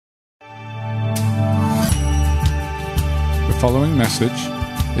following message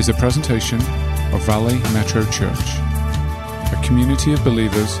is a presentation of Valley Metro Church, a community of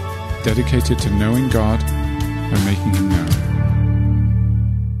believers dedicated to knowing God and making Him known.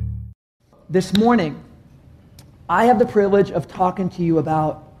 This morning, I have the privilege of talking to you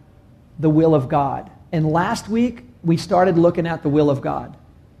about the will of God. And last week, we started looking at the will of God.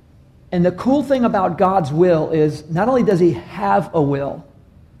 And the cool thing about God's will is not only does He have a will,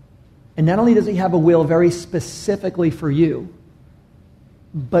 and not only does He have a will very specifically for you,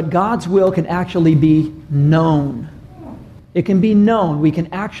 but God's will can actually be known. It can be known. We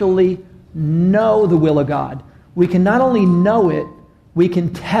can actually know the will of God. We can not only know it, we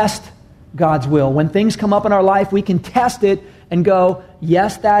can test God's will. When things come up in our life, we can test it and go,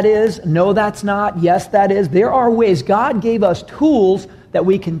 yes, that is. No, that's not. Yes, that is. There are ways. God gave us tools that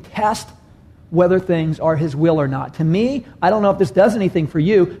we can test whether things are His will or not. To me, I don't know if this does anything for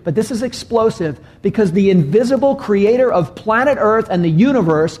you, but this is explosive because the invisible creator of planet Earth and the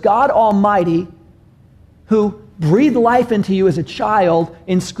universe, God Almighty, who breathed life into you as a child,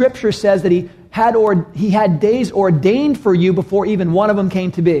 in Scripture says that He had days ordained for you before even one of them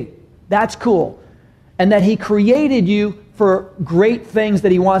came to be. That's cool. And that He created you for great things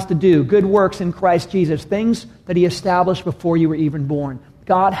that He wants to do, good works in Christ Jesus, things that He established before you were even born.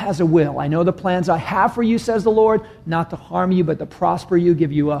 God has a will. I know the plans I have for you, says the Lord, not to harm you, but to prosper you,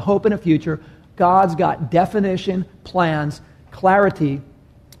 give you a hope and a future. God's got definition, plans, clarity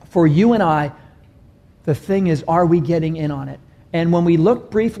for you and I. The thing is, are we getting in on it? And when we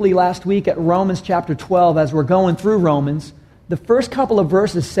looked briefly last week at Romans chapter 12, as we're going through Romans, the first couple of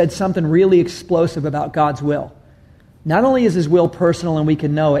verses said something really explosive about God's will. Not only is His will personal and we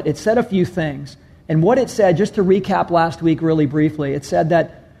can know it, it said a few things. And what it said, just to recap last week really briefly, it said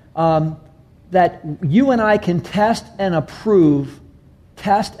that you and I can test and approve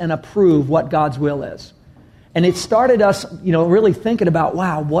what God's will is. And it started us, really thinking about,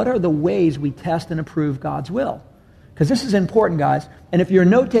 wow, what are the ways we test and approve God's will? Because this is important, guys. And if you're a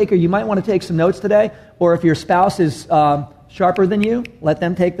note taker, you might want to take some notes today. Or if your spouse is sharper than you, let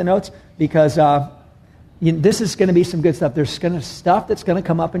them take the notes. Because this is going to be some good stuff. There's stuff that's going to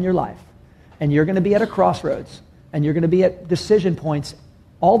come up in your life. And you're going to be at a crossroads. And you're going to be at decision points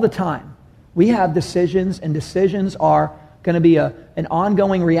all the time. We have decisions, and decisions are going to be an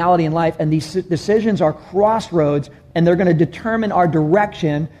ongoing reality in life. And these decisions are crossroads, and they're going to determine our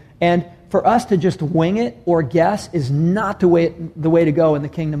direction. And for us to just wing it or guess is not the way to go in the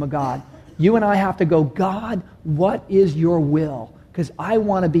kingdom of God. You and I have to go, God, what is your will? Because I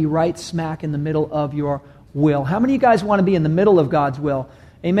want to be right smack in the middle of your will. How many of you guys want to be in the middle of God's will?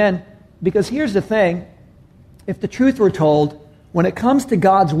 Amen. Because here's the thing. If the truth were told, when it comes to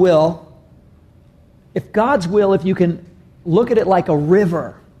God's will, if you can look at it like a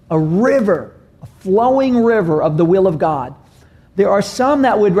river, a flowing river of the will of God, there are some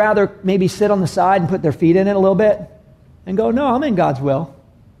that would rather maybe sit on the side and put their feet in it a little bit and go, no, I'm in God's will.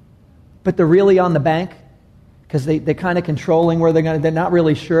 But they're really on the bank because they're kind of controlling where they're not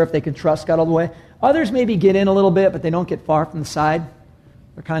really sure if they can trust God all the way. Others maybe get in a little bit, but they don't get far from the side.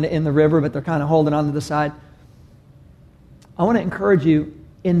 They're kind of in the river, but they're kind of holding on to the side. I want to encourage you,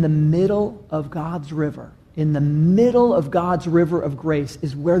 in the middle of God's river, in the middle of God's river of grace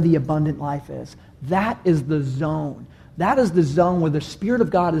is where the abundant life is. That is the zone. That is the zone where the Spirit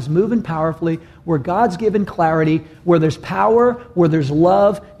of God is moving powerfully, where God's given clarity, where there's power, where there's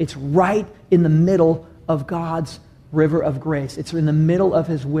love. It's right in the middle of God's river of grace. It's in the middle of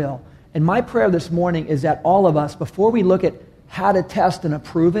His will. And my prayer this morning is that all of us, before we look at how to test and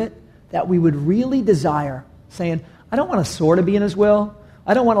approve it, that we would really desire, saying, I don't want to sort of be in His will.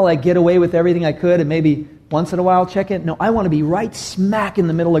 I don't want to get away with everything I could and maybe once in a while check it. No, I want to be right smack in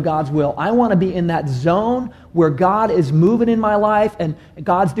the middle of God's will. I want to be in that zone where God is moving in my life and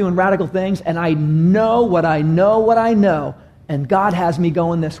God's doing radical things, and I know what I know, and God has me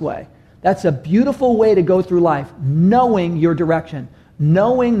going this way. That's a beautiful way to go through life, knowing your direction,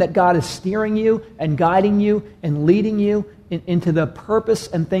 knowing that God is steering you and guiding you and leading you into the purpose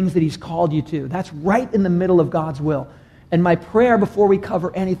and things that He's called you to. That's right in the middle of God's will. And my prayer before we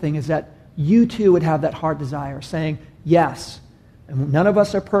cover anything is that you too would have that heart desire, saying, yes, and none of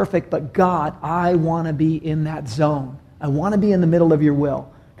us are perfect, but God, I want to be in that zone. I want to be in the middle of your will,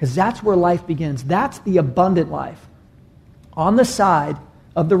 because that's where life begins. That's the abundant life. On the side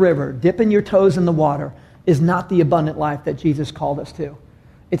of the river, dipping your toes in the water, is not the abundant life that Jesus called us to.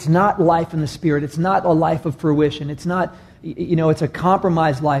 It's not life in the Spirit. It's not a life of fruition. It's not, it's a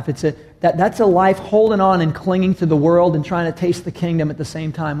compromised life. That's a life holding on and clinging to the world and trying to taste the kingdom at the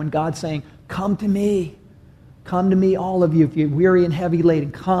same time, when God's saying, come to me. Come to me, all of you, if you're weary and heavy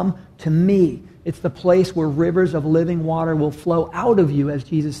laden. Come to me. It's the place where rivers of living water will flow out of you, as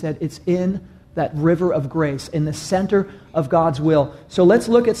Jesus said. It's in that river of grace, in the center of God's will. So let's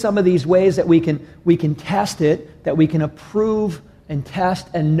look at some of these ways that we can test it, that we can approve and test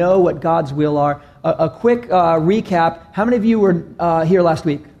and know what God's will are. A quick recap. How many of you were here last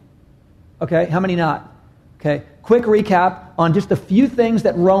week? Okay, how many not? Okay, quick recap on just a few things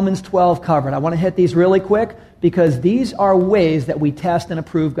that Romans 12 covered. I want to hit these really quick because these are ways that we test and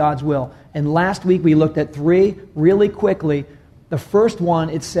approve God's will. And last week we looked at 3 really quickly. The first one,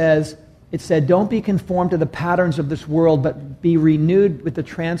 it said, don't be conformed to the patterns of this world, but be renewed with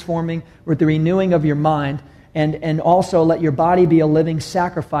the renewing of your mind, and also let your body be a living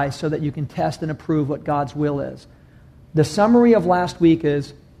sacrifice so that you can test and approve what God's will is. The summary of last week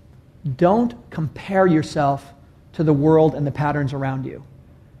is, don't compare yourself to the world and the patterns around you.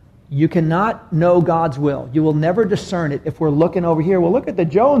 You cannot know God's will. You will never discern it if we're looking over here. Well, look at the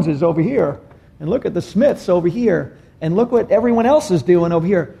Joneses over here, and look at the Smiths over here, and look what everyone else is doing over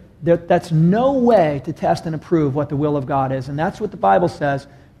here. That's no way to test and approve what the will of God is. And that's what the Bible says.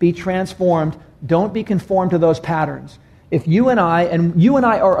 Be transformed. Don't be conformed to those patterns. If you and I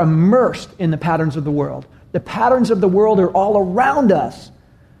are immersed in the patterns of the world. The patterns of the world are all around us.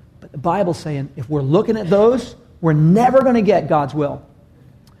 But the Bible's saying if we're looking at those, we're never going to get God's will.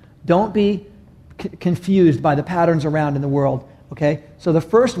 Don't be confused by the patterns around in the world. Okay? So the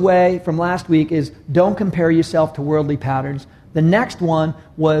first way from last week is don't compare yourself to worldly patterns. The next one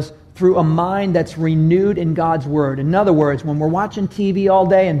was through a mind that's renewed in God's Word. In other words, when we're watching TV all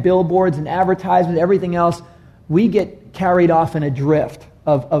day and billboards and advertisements, everything else, we get carried off in a drift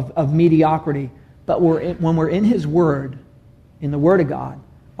of mediocrity. But when we're in His Word, in the Word of God,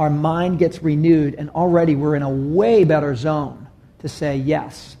 our mind gets renewed, and already we're in a way better zone to say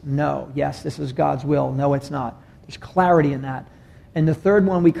yes, no, yes, this is God's will, no, it's not. There's clarity in that. And the third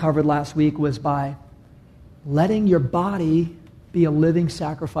one we covered last week was by letting your body be a living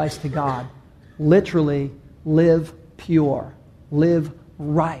sacrifice to God. Literally, live pure, live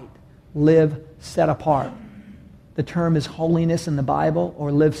right, live set apart. The term is holiness in the Bible,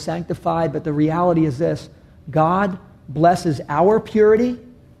 or live sanctified, but the reality is this: God blesses our purity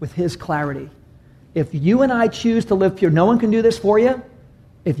with His clarity. If you and I choose to live pure, no one can do this for you.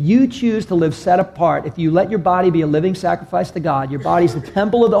 If you choose to live set apart, if you let your body be a living sacrifice to God, your body's the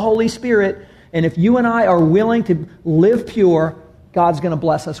temple of the Holy Spirit, and if you and I are willing to live pure, God's going to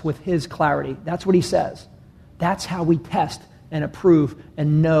bless us with His clarity. That's what He says. That's how we test and approve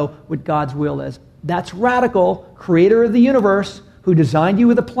and know what God's will is. That's radical, Creator of the universe, who designed you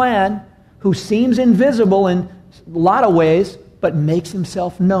with a plan, who seems invisible in a lot of ways, but makes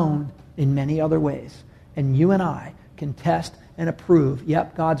Himself known in many other ways. And you and I can test and approve,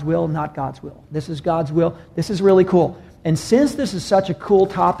 yep, God's will, not God's will. This is God's will. This is really cool. And since this is such a cool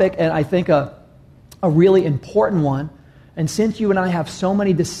topic, and I think a really important one, and since you and I have so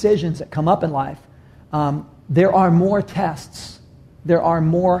many decisions that come up in life, there are more tests. There are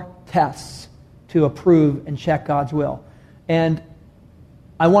more tests to approve and check God's will. And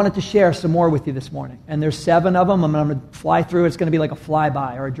I wanted to share some more with you this morning. And there's 7 of them. I'm going to fly through. It's going to be like a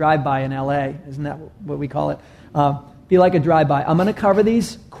flyby or a drive-by in L.A. Isn't that what we call it? Be like a drive-by. I'm going to cover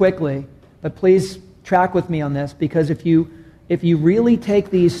these quickly, but please track with me on this, because if you really take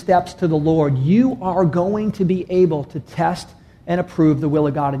these steps to the Lord, you are going to be able to test and approve the will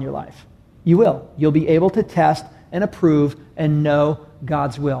of God in your life. You will. You'll be able to test and approve and know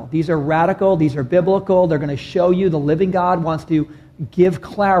God's will. These are radical. These are biblical. They're going to show you the living God wants to give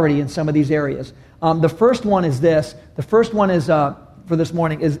clarity in some of these areas. The first one is this. The first one is for this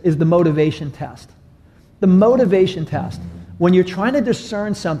morning is the motivation test. The motivation test. When you're trying to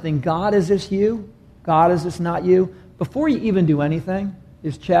discern something, God, is this you? God, is this not you? Before you even do anything,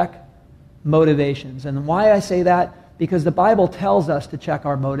 is check motivations. And why I say that? Because the Bible tells us to check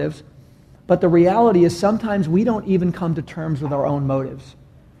our motives. But the reality is sometimes we don't even come to terms with our own motives.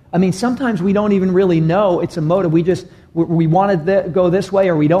 I mean, sometimes we don't even really know it's a motive. We want to go this way,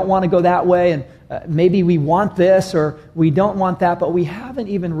 or we don't want to go that way, and maybe we want this or we don't want that, but we haven't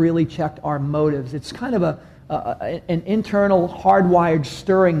even really checked our motives. It's kind of an internal hardwired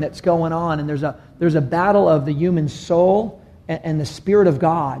stirring that's going on, and there's a battle of the human soul and the Spirit of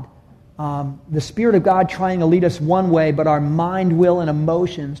God. The Spirit of God trying to lead us one way, but our mind, will, and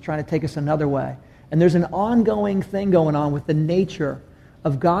emotions trying to take us another way. And there's an ongoing thing going on with the nature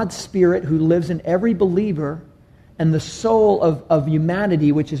of God's Spirit who lives in every believer, and the soul of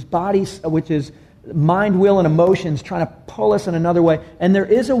humanity, which is mind, will, and emotions, trying to pull us in another way. And there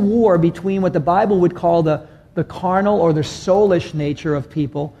is a war between what the Bible would call the carnal or the soulish nature of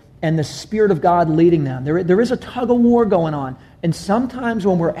people and the Spirit of God leading them. There is a tug of war going on. And sometimes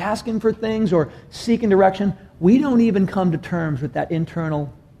when we're asking for things or seeking direction, we don't even come to terms with that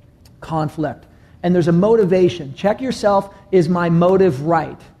internal conflict. And there's a motivation. Check yourself, is my motive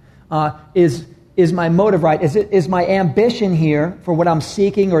right? Is my motive right? Is my ambition here for what I'm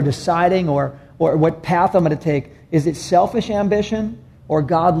seeking or deciding or what path I'm going to take? Is it selfish ambition or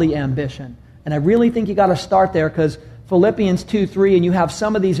godly ambition? And I really think you got to start there, because Philippians 2:3, and you have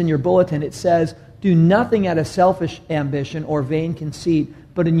some of these in your bulletin, it says, do nothing out of selfish ambition or vain conceit,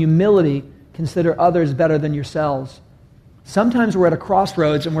 but in humility consider others better than yourselves. Sometimes we're at a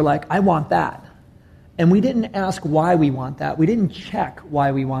crossroads and we're like, I want that. And we didn't ask why we want that. We didn't check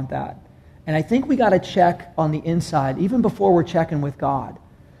why we want that. And I think we got to check on the inside, even before we're checking with God.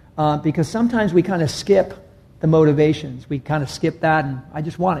 Because sometimes we kind of skip the motivations. We kind of skip that, and I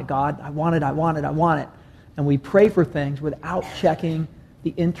just want it, God. I want it, I want it, I want it. And we pray for things without checking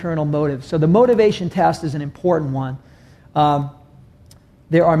the internal motive. So the motivation test is an important one.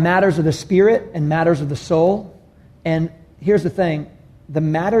 There are matters of the spirit and matters of the soul. And here's the thing. The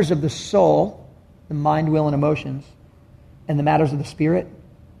matters of the soul, the mind, will, and emotions, and the matters of the spirit,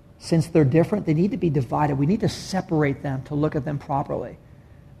 since they're different, they need to be divided. We need to separate them to look at them properly.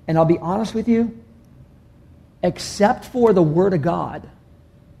 And I'll be honest with you, except for the Word of God,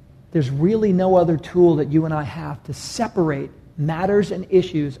 there's really no other tool that you and I have to separate matters and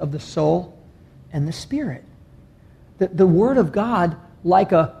issues of the soul and the spirit. The Word of God,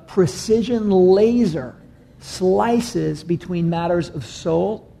 like a precision laser, slices between matters of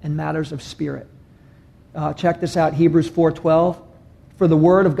soul and matters of spirit. Check this out, Hebrews 4:12. For the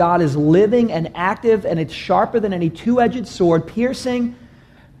Word of God is living and active, and it's sharper than any two-edged sword, piercing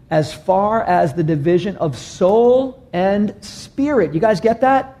as far as the division of soul and spirit. You guys get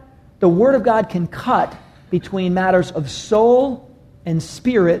that? The Word of God can cut between matters of soul and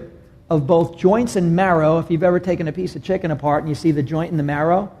spirit, of both joints and marrow. If you've ever taken a piece of chicken apart and you see the joint and the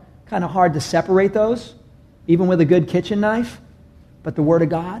marrow, kind of hard to separate those, even with a good kitchen knife. But the Word of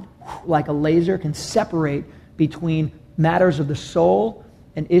God, like a laser, can separate between matters of the soul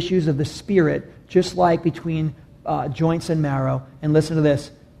and issues of the spirit, just like between joints and marrow. And listen to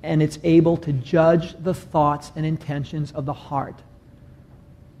this, and it's able to judge the thoughts and intentions of the heart.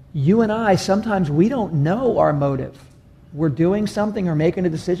 You and I, sometimes we don't know our motive. We're doing something or making a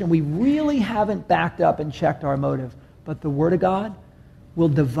decision. We really haven't backed up and checked our motive. But the Word of God will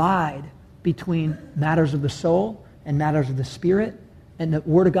divide between matters of the soul and matters of the spirit. And the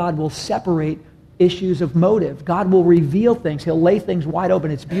Word of God will separate issues of motive. God will reveal things. He'll lay things wide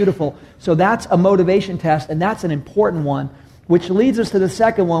open. It's beautiful. So that's a motivation test, and that's an important one, which leads us to the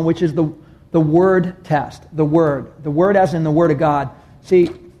second one, which is the word test. The Word. The Word as in the Word of God. See,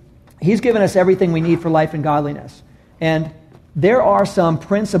 He's given us everything we need for life and godliness. And there are some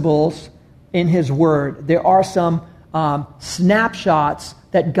principles in His Word. There are some snapshots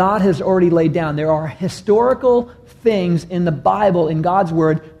that God has already laid down. There are historical things in the Bible, in God's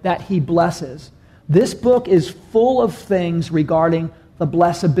Word, that He blesses. This book is full of things regarding the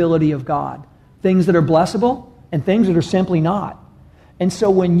blessability of God. Things that are blessable and things that are simply not. And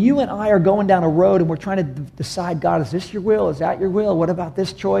so when you and I are going down a road and we're trying to decide, God, is this your will? Is that your will? What about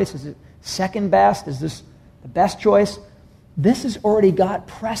this choice? Is it second best? Is this the best choice? This has already got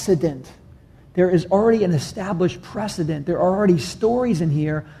precedent. There is already an established precedent. There are already stories in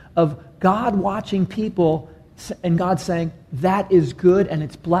here of God watching people and God saying, that is good and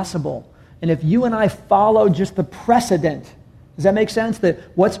it's blessable. And if you and I follow just the precedent, does that make sense? That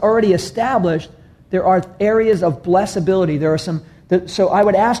what's already established, there are areas of blessability. There are some. So I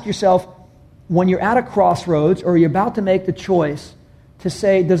would ask yourself, when you're at a crossroads or you're about to make the choice, to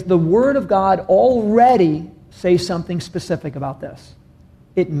say, does the Word of God already say something specific about this?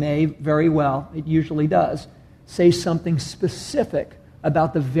 It may very well, it usually does, say something specific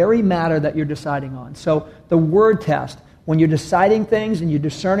about the very matter that you're deciding on. So the word test, when you're deciding things and you're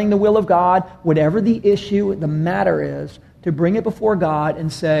discerning the will of God, whatever the issue, the matter is, to bring it before God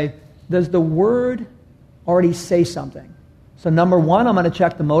and say, does the Word already say something? So number one, I'm going to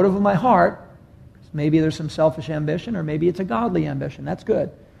check the motive of my heart. Maybe there's some selfish ambition, or maybe it's a godly ambition. That's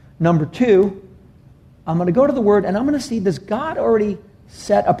good. Number two, I'm going to go to the Word and I'm going to see, does God already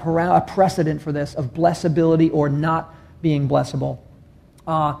set a precedent for this of blessability or not being blessable?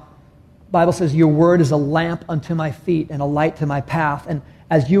 Bible says, your Word is a lamp unto my feet and a light to my path. And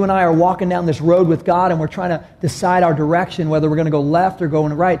as you and I are walking down this road with God and we're trying to decide our direction, whether we're going to go left or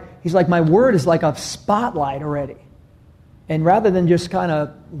going right, He's like, my Word is like a spotlight already. And rather than just kind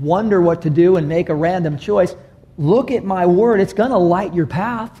of wonder what to do and make a random choice, look at my Word. It's going to light your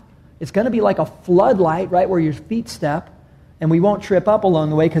path. It's going to be like a floodlight right where your feet step. and we won't trip up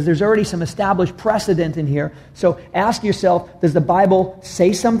along the way because there's already some established precedent in here. So ask yourself, does the Bible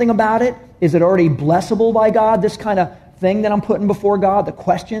say something about it? Is it already blessable by God, this kind of thing that I'm putting before God, the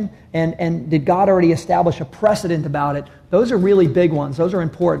question? And did God already establish a precedent about it? Those are really big ones. Those are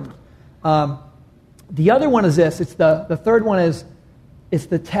important. The other one is this. It's the third one is it's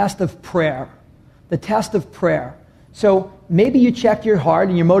the test of prayer. The test of prayer. So maybe you checked your heart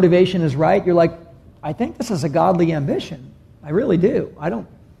and your motivation is right. You're like, I think this is a godly ambition. I really do. I don't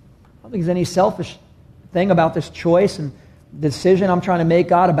think there's any selfish thing about this choice and the decision I'm trying to make,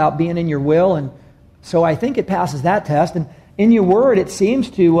 God, about being in your will. And so I think it passes that test. And in your word, it seems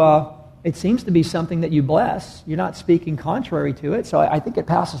to be something that you bless. You're not speaking contrary to it. So I think it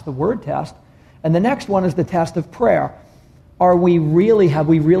passes the word test. And the next one is the test of prayer. Have we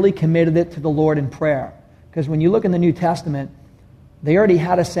really committed it to the Lord in prayer? Because when you look in the New Testament, they already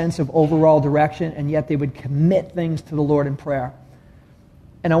had a sense of overall direction, and yet they would commit things to the Lord in prayer.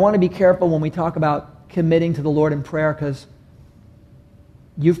 And I want to be careful when we talk about committing to the Lord in prayer, because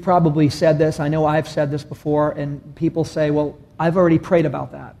you've probably said this. I know I've said this before, and people say, well, I've already prayed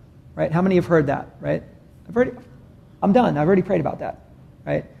about that, right? How many have heard that, right? I'm done. I've already prayed about that,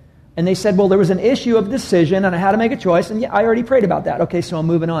 right? And they said, well, there was an issue of decision, and I had to make a choice, and yeah, I already prayed about that. Okay, so I'm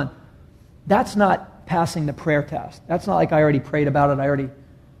moving on. That's not passing the prayer test. That's not like I already prayed about it. I already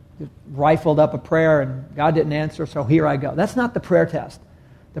rifled up a prayer, and God didn't answer, so here I go. That's not the prayer test.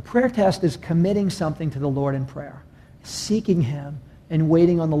 The prayer test is committing something to the Lord in prayer, seeking Him and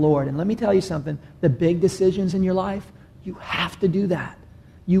waiting on the Lord. And let me tell you something, the big decisions in your life, you have to do that.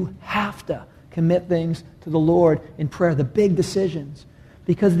 You have to commit things to the Lord in prayer, the big decisions.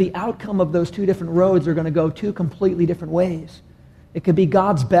 Because the outcome of those two different roads are going to go two completely different ways. It could be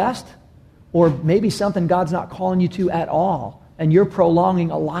God's best, or maybe something God's not calling you to at all. And you're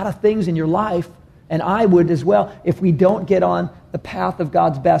prolonging a lot of things in your life, and I would as well, if we don't get on the path of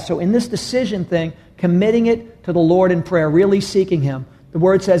God's best. So in this decision thing, committing it to the Lord in prayer, really seeking Him. The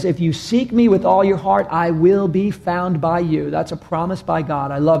Word says, if you seek me with all your heart, I will be found by you. That's a promise by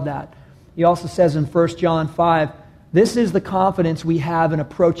God. I love that. He also says in 1 John 5, this is the confidence we have in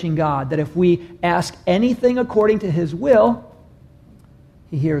approaching God, that if we ask anything according to His will,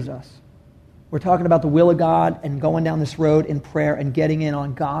 He hears us. We're talking about the will of God and going down this road in prayer and getting in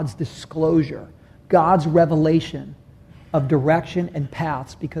on God's disclosure, God's revelation of direction and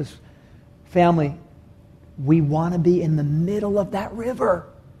paths. Because, family, we want to be in the middle of that river.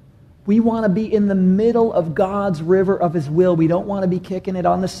 We want to be in the middle of God's river of His will. We don't want to be kicking it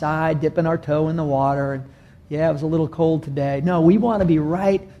on the side, dipping our toe in the water, and yeah, it was a little cold today. No, we want to be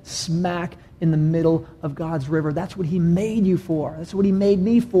right smack in the middle of God's river. That's what He made you for. That's what He made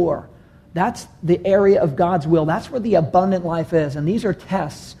me for. That's the area of God's will. That's where the abundant life is. And these are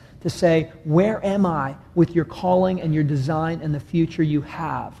tests to say, where am I with your calling and your design and the future you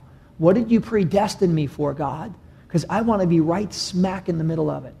have? What did you predestine me for, God? Because I want to be right smack in the middle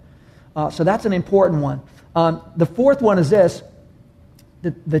of it. So that's an important one. The fourth one is this,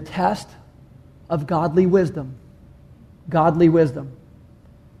 the test of godly wisdom. Godly wisdom.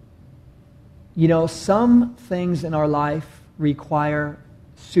 You know, some things in our life require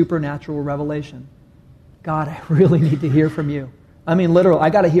supernatural revelation. God, I really need to hear from you. I mean, literally, I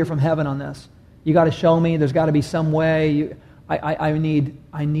got to hear from heaven on this. You got to show me. There's got to be some way. I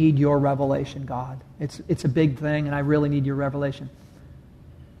need your revelation, God. It's a big thing, and I really need your revelation.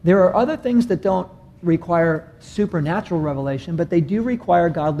 There are other things that don't require supernatural revelation, but they do require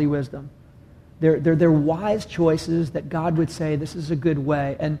godly wisdom. They're wise choices that God would say, this is a good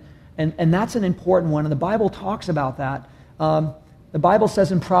way. And that's an important one, and the Bible talks about that. The Bible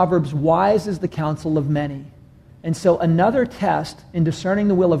says in Proverbs, wise is the counsel of many. And so another test in discerning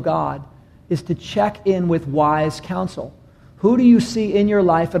the will of God is to check in with wise counsel. Who do you see in your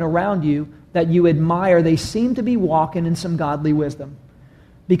life and around you that you admire? They seem to be walking in some godly wisdom.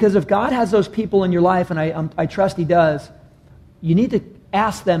 Because if God has those people in your life, and I trust He does, you need to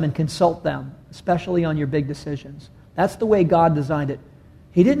ask them and consult them, especially on your big decisions. That's the way God designed it.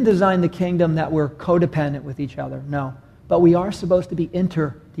 He didn't design the kingdom that we're codependent with each other, no. But we are supposed to be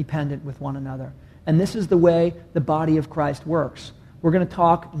interdependent with one another. And this is the way the body of Christ works. We're going to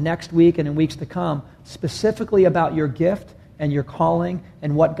talk next week and in weeks to come specifically about your gift and your calling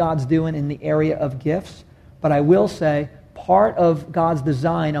and what God's doing in the area of gifts. But I will say, part of God's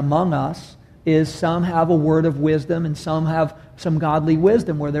design among us is some have a word of wisdom and some have some godly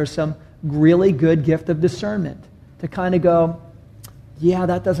wisdom where there's some really good gift of discernment to kind of go, yeah,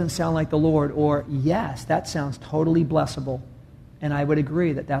 that doesn't sound like the Lord, or yes, that sounds totally blessable. And I would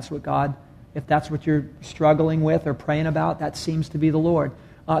agree that that's what God, if that's what you're struggling with or praying about, that seems to be the Lord.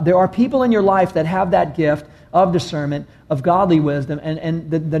 There are people in your life that have that gift. of discernment, of godly wisdom.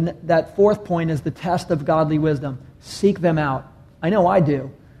 And that fourth point is the test of godly wisdom. Seek them out. I know I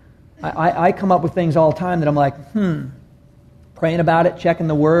do. I come up with things all the time that I'm like, praying about it, checking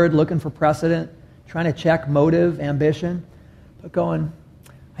the Word, looking for precedent, trying to check motive, ambition, but going,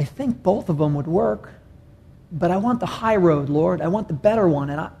 I think both of them would work, but I want the high road, Lord. I want the better one,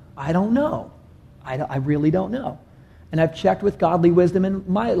 and I don't know. I really don't know. And I've checked with godly wisdom in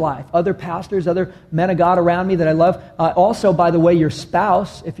my life, other pastors, other men of God around me that I love. Also, by the way, your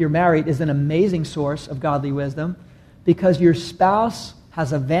spouse, if you're married, is an amazing source of godly wisdom because your spouse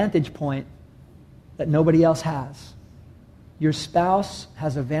has a vantage point that nobody else has. Your spouse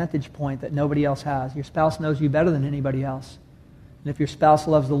has a vantage point that nobody else has. Your spouse knows you better than anybody else. And if your spouse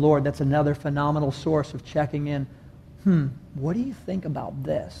loves the Lord, that's another phenomenal source of checking in. What do you think about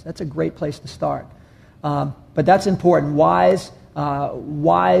this? That's a great place to start. But that's important. Wise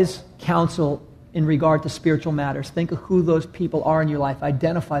counsel in regard to spiritual matters. Think of who those people are in your life.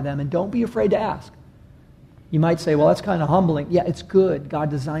 Identify them, and don't be afraid to ask. You might say, well, that's kind of humbling. Yeah, it's good. God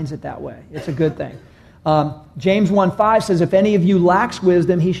designs it that way. It's a good thing. James 1:5 says, if any of you lacks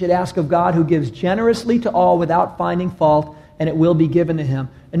wisdom, he should ask of God, who gives generously to all without finding fault, and it will be given to him.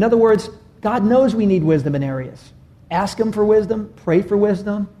 In other words, God knows we need wisdom in areas. Ask him for wisdom, pray for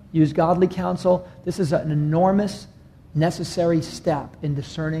wisdom, use godly counsel. This is an enormous, necessary step in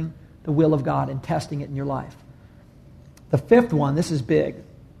discerning the will of God and testing it in your life. The fifth one, this is big.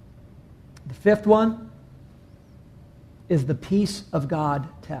 The fifth one is the peace of God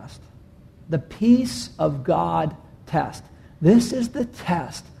test. The peace of God test. This is the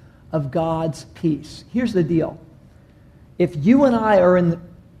test of God's peace. Here's the deal. If you and I are in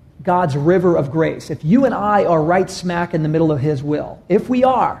God's river of grace, if you and I are right smack in the middle of His will, if we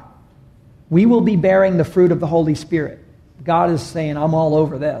are, we will be bearing the fruit of the Holy Spirit. God is saying, I'm all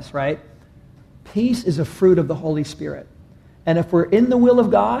over this, right? Peace is a fruit of the Holy Spirit. And if we're in the will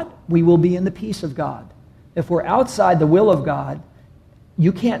of God, we will be in the peace of God. If we're outside the will of God,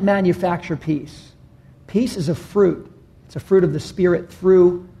 you can't manufacture peace. Peace is a fruit. It's a fruit of the Spirit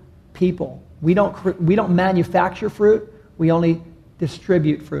through people. We don't manufacture fruit. We only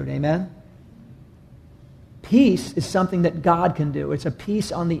distribute fruit. Amen? Peace is something that God can do. It's a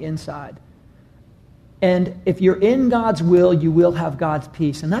peace on the inside. And if you're in God's will, you will have God's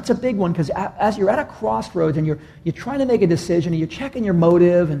peace. And that's a big one, because as you're at a crossroads and you're trying to make a decision and you're checking your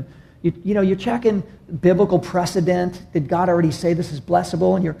motive and you're checking biblical precedent. Did God already say this is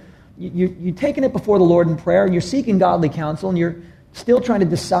blessable? And you're taking it before the Lord in prayer, and you're seeking godly counsel, and you're still trying to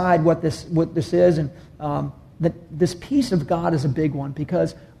decide what this is. And this peace of God is a big one,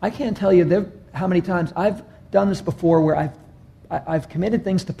 because I can't tell you how many times I've done this before, where I've committed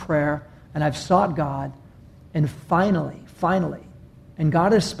things to prayer and I've sought God, and finally, and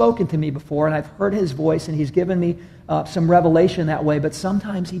God has spoken to me before, and I've heard His voice, and He's given me some revelation that way, but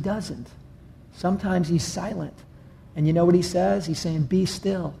sometimes He doesn't. Sometimes He's silent. And you know what He says? He's saying, be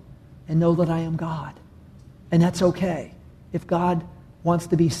still and know that I am God. And that's okay if God wants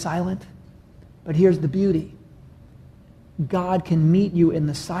to be silent. But here's the beauty. God can meet you in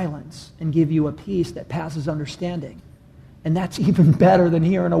the silence and give you a peace that passes understanding. And that's even better than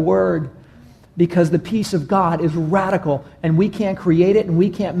hearing a word, because the peace of God is radical, and we can't create it and we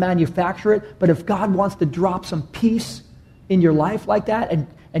can't manufacture it. But if God wants to drop some peace in your life like that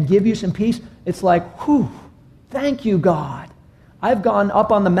and give you some peace, it's like, whew, thank you, God. I've gone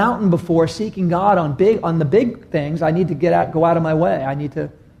up on the mountain before seeking God on the big things. I need to go out of my way. I need to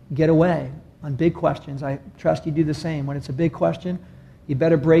get away on big questions. I trust you do the same. When it's a big question, you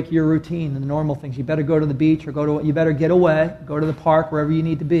better break your routine and the normal things. You better go to the beach, or you better get away, go to the park, wherever you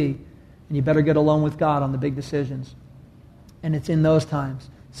need to be. And you better get alone with God on the big decisions. And it's in those times.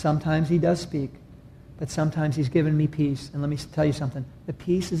 Sometimes He does speak, but sometimes He's given me peace. And let me tell you something. The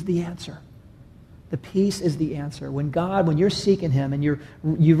peace is the answer. The peace is the answer. When you're seeking Him and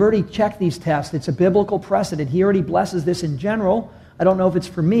you've already checked these tests, it's a biblical precedent. He already blesses this in general. I don't know if it's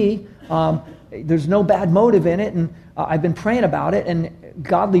for me. There's no bad motive in it, and I've been praying about it, and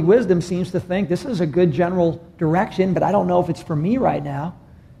godly wisdom seems to think this is a good general direction, but I don't know if it's for me right now.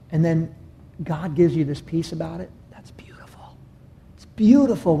 And then God gives you this peace about it. That's beautiful. It's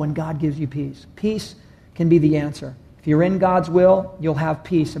beautiful when God gives you peace. Peace can be the answer. If you're in God's will, you'll have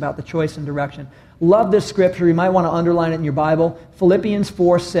peace about the choice and direction. Love this scripture. You might want to underline it in your Bible. Philippians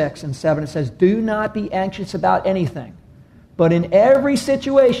 4:6-7. It says, do not be anxious about anything, but in every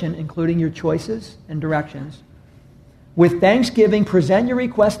situation, including your choices and directions, with thanksgiving, present your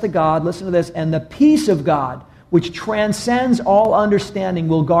requests to God. Listen to this. And the peace of God, which transcends all understanding,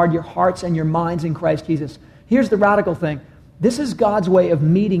 will guard your hearts and your minds in Christ Jesus. Here's the radical thing. This is God's way of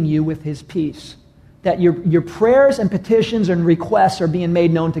meeting you with His peace. that your prayers and petitions and requests are being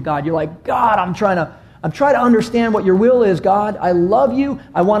made known to God. You're like, God, I'm trying to understand what your will is, God. I love you.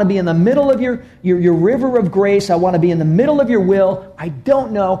 I want to be in the middle of your river of grace. I want to be in the middle of your will. I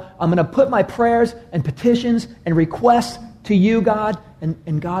don't know. I'm going to put my prayers and petitions and requests to you, God. And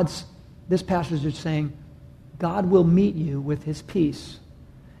this passage is saying, God will meet you with his peace.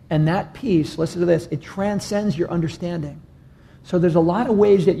 And that peace, listen to this, it transcends your understanding. So there's a lot of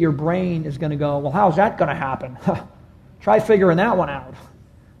ways that your brain is going to go, well, how's that going to happen? Try figuring that one out.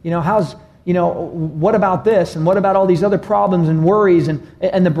 What about this? And what about all these other problems and worries?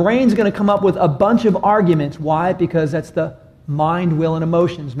 And the brain's going to come up with a bunch of arguments. Why? Because that's the mind, will, and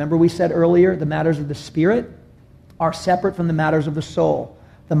emotions. Remember we said earlier, the matters of the spirit are separate from the matters of the soul.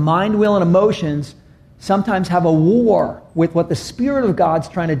 The mind, will, and emotions sometimes have a war with what the Spirit of God's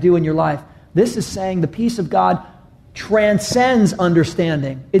trying to do in your life. This is saying the peace of God transcends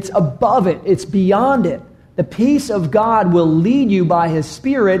understanding. It's above it. It's beyond it. The peace of God will lead you by his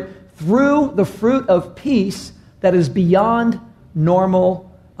Spirit through the fruit of peace that is beyond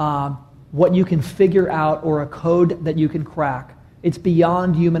normal, what you can figure out or a code that you can crack. It's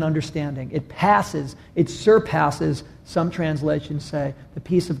beyond human understanding. It passes, it surpasses, some translations say, the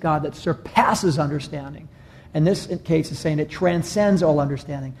peace of God that surpasses understanding. And this case is saying it transcends all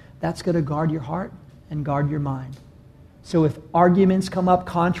understanding. That's going to guard your heart and guard your mind. So if arguments come up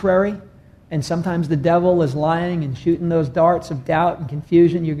contrary, and sometimes the devil is lying and shooting those darts of doubt and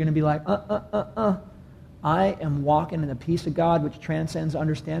confusion, you're going to be like, I am walking in the peace of God which transcends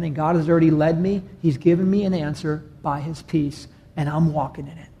understanding. God has already led me. He's given me an answer by his peace, and I'm walking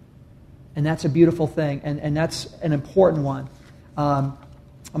in it. And that's a beautiful thing, and that's an important one. I'm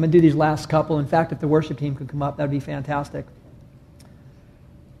going to do these last couple. In fact, if the worship team could come up, that would be fantastic.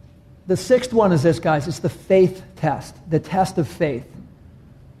 The sixth one is this, guys. It's the faith test, the test of faith.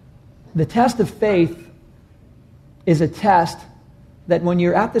 The test of faith is a test that when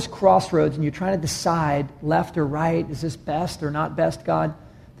you're at this crossroads and you're trying to decide left or right, is this best or not best, God?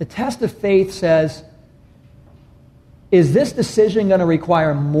 The test of faith says, is this decision going to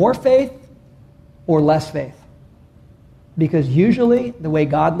require more faith or less faith? Because usually the way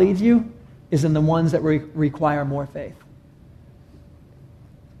God leads you is in the ones that require more faith.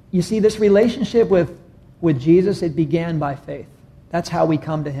 You see, this relationship with Jesus, it began by faith. That's how we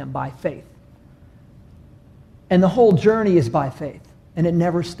come to him, by faith. And the whole journey is by faith. And it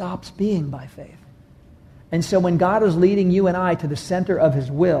never stops being by faith. And so when God is leading you and I to the center of his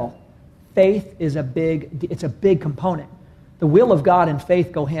will, faith is a big component. The will of God and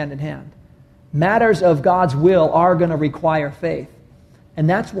faith go hand in hand. Matters of God's will are going to require faith. And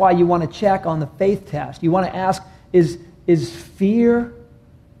that's why you want to check on the faith test. You want to ask, is fear,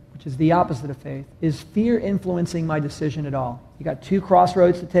 which is the opposite of faith, is fear influencing my decision at all? You got two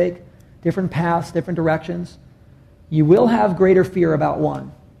crossroads to take, different paths, different directions. You will have greater fear about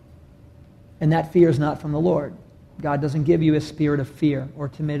one. And that fear is not from the Lord. God doesn't give you a spirit of fear or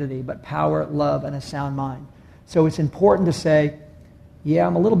timidity, but power, love, and a sound mind. So it's important to say, yeah,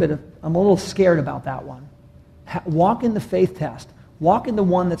 I'm a little scared about that one. Walk in the faith test. Walk in the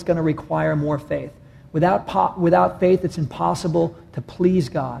one that's going to require more faith. Without faith, it's impossible to please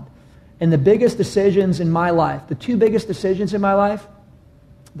God. And the biggest decisions in my life, the two biggest decisions in my life,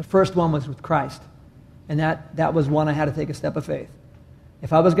 the first one was with Christ. And that was one I had to take a step of faith.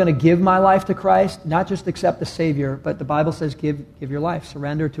 If I was going to give my life to Christ, not just accept the Savior, but the Bible says give your life,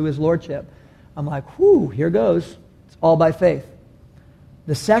 surrender to his lordship. I'm like, whew, here goes. It's all by faith.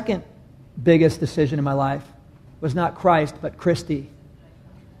 The second biggest decision in my life was not Christ, but Christy.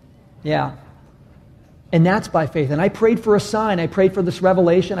 Yeah. And that's by faith. And I prayed for a sign. I prayed for this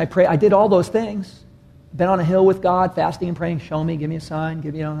revelation. I did all those things. Been on a hill with God, fasting and praying, show me, give me a sign,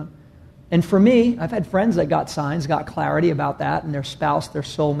 And for me, I've had friends that got signs, got clarity about that, and their spouse, their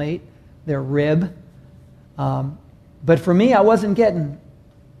soulmate, their rib. But for me, I wasn't getting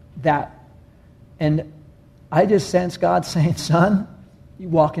that. And I just sensed God saying, son, you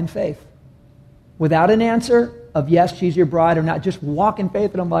walk in faith. Without an answer of yes, she's your bride or not, just walk in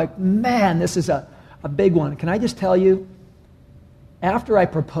faith. And I'm like, man, this is a big one. Can I just tell you, after I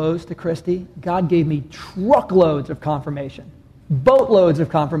proposed to Christy, God gave me truckloads of confirmation, boatloads of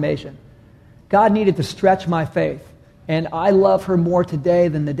confirmation. God needed to stretch my faith. And I love her more today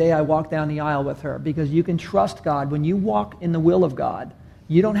than the day I walked down the aisle with her, because you can trust God. When you walk in the will of God,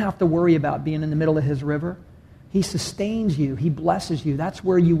 you don't have to worry about being in the middle of his river. He sustains you. He blesses you. That's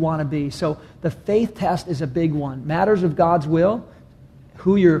where you want to be. So the faith test is a big one. Matters of God's will,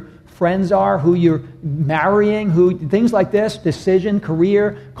 who your friends are, who you're marrying, things like this, decision,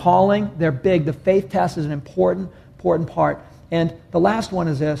 career, calling, they're big. The faith test is an important part. And the last one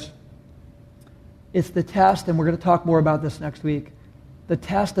is this. It's the test, and we're going to talk more about this next week, the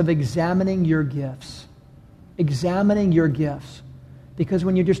test of examining your gifts. Examining your gifts. Because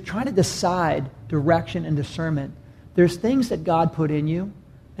when you're just trying to decide direction and discernment, there's things that God put in you,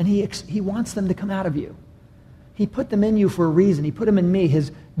 and He wants them to come out of you. He put them in you for a reason. He put them in me.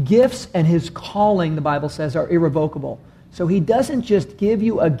 His gifts and His calling, the Bible says, are irrevocable. So He doesn't just give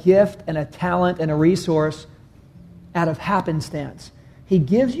you a gift and a talent and a resource out of happenstance. He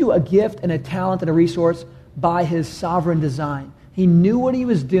gives you a gift and a talent and a resource by His sovereign design. He knew what He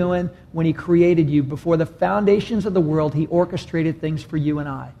was doing when He created you. Before the foundations of the world, He orchestrated things for you and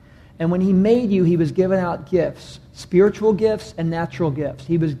I. And when He made you, He was giving out gifts, spiritual gifts and natural gifts.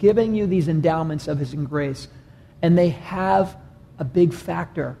 He was giving you these endowments of His grace. And they have a big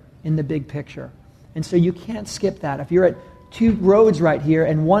factor in the big picture. And so you can't skip that. If you're at two roads right here,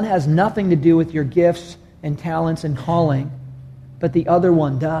 and one has nothing to do with your gifts and talents and calling, but the other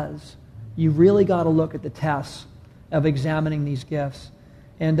one does, you really got to look at the tests of examining these gifts.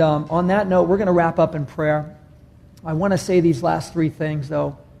 And on that note, we're going to wrap up in prayer. I want to say these last three things,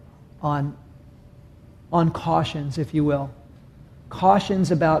 though, on cautions, if you will.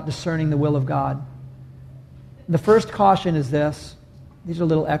 Cautions about discerning the will of God. The first caution is this. These are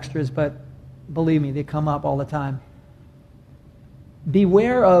little extras, but believe me, they come up all the time.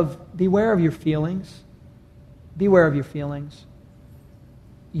 Beware of your feelings. Beware of your feelings.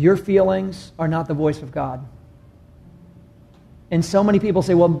 Your feelings are not the voice of God. And so many people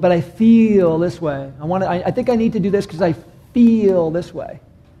say, well, but I feel this way. I think I need to do this because I feel this way.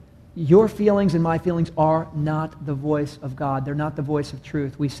 Your feelings and my feelings are not the voice of God. They're not the voice of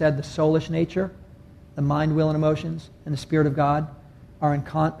truth. We said the soulish nature, the mind, will, and emotions, and the Spirit of God are in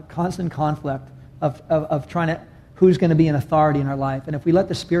constant conflict of trying to, who's going to be an authority in our life. And if we let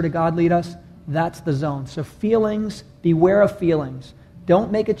the Spirit of God lead us, that's the zone. So feelings, beware of feelings.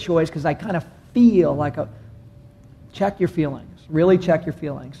 Don't make a choice because I kind of feel like a... Check your feelings. Really check your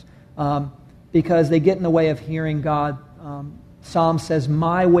feelings. Because they get in the way of hearing God. Psalm says,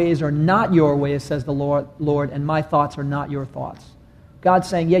 my ways are not your ways, says the Lord, and my thoughts are not your thoughts. God's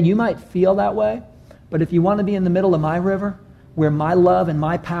saying, yeah, you might feel that way, but if you want to be in the middle of my river, where my love and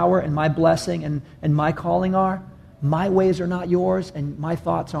my power and my blessing and my calling are, my ways are not yours and my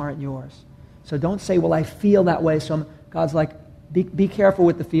thoughts aren't yours. So don't say, well, I feel that way. So God's like, be careful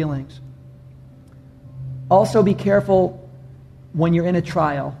with the feelings. Also be careful when you're in a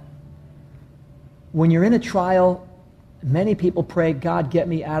trial. When you're in a trial, many people pray, God, get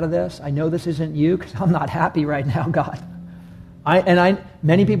me out of this. I know this isn't you because I'm not happy right now, God.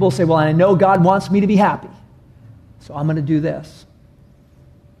 Many people say, well, I know God wants me to be happy, so I'm going to do this.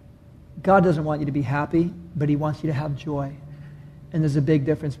 God doesn't want you to be happy, but He wants you to have joy. And there's a big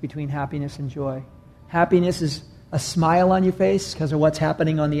difference between happiness and joy. Happiness is a smile on your face because of what's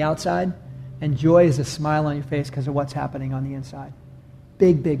happening on the outside, and joy is a smile on your face because of what's happening on the inside.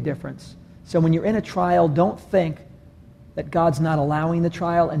 Big, big difference. So when you're in a trial, don't think that God's not allowing the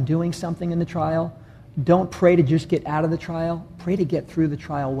trial and doing something in the trial. Don't pray to just get out of the trial. Pray to get through the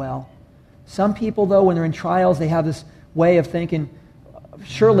trial well. Some people, though, when they're in trials, they have this way of thinking,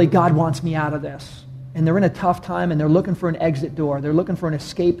 surely God wants me out of this. And they're in a tough time, and they're looking for an exit door. They're looking for an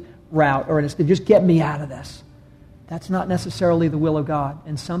escape route, or just get me out of this. That's not necessarily the will of God.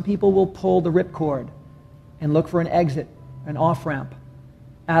 And some people will pull the ripcord and look for an exit, an off-ramp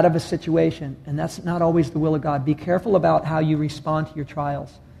out of a situation. And that's not always the will of God. Be careful about how you respond to your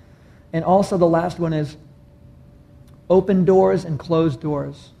trials. And also the last one is open doors and closed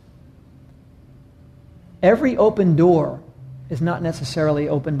doors. Every open door is not necessarily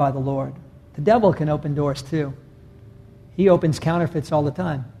opened by the Lord. The devil can open doors too. He opens counterfeits all the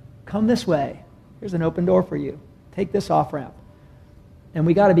time. Come this way. Here's an open door for you. Take this off-ramp. And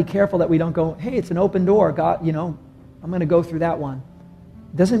we got to be careful that we don't go, hey, it's an open door. God, I'm going to go through that one.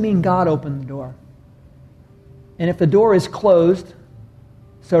 Doesn't mean God opened the door. And if the door is closed,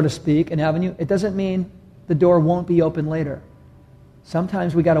 so to speak, an avenue, it doesn't mean the door won't be open later.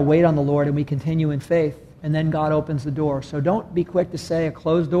 Sometimes we got to wait on the Lord and we continue in faith, and then God opens the door. So don't be quick to say a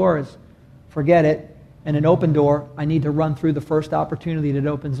closed door is forget it, and an open door, I need to run through the first opportunity that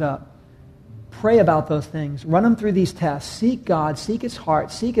opens up. Pray about those things. Run them through these tests. Seek God, seek His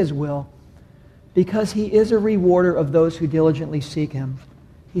heart, seek His will, because He is a rewarder of those who diligently seek Him.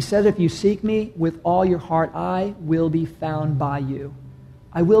 He says, if you seek me with all your heart, I will be found by you.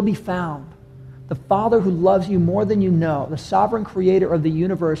 I will be found. The Father who loves you more than you know, the sovereign creator of the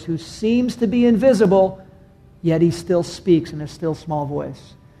universe who seems to be invisible, yet He still speaks in a still small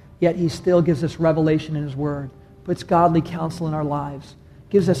voice. Yet He still gives us revelation in His Word, puts godly counsel in our lives,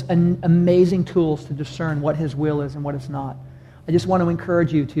 gives us amazing tools to discern what His will is and what it's not. I just want to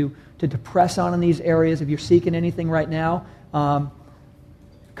encourage you to press on in these areas. If you're seeking anything right now,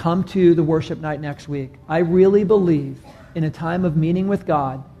 come to the worship night next week. I really believe in a time of meeting with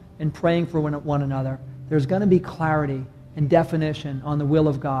God and praying for one another, there's going to be clarity and definition on the will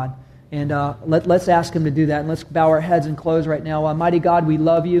of God. And let's ask Him to do that. And let's bow our heads and close right now. Almighty God, we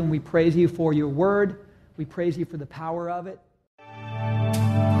love You and we praise You for Your Word. We praise You for the power of it.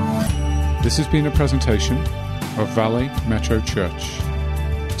 This has been a presentation of Valley Metro Church.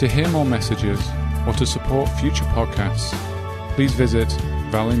 To hear more messages or to support future podcasts, please visit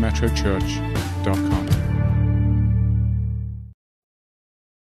valleymetrochurch.com.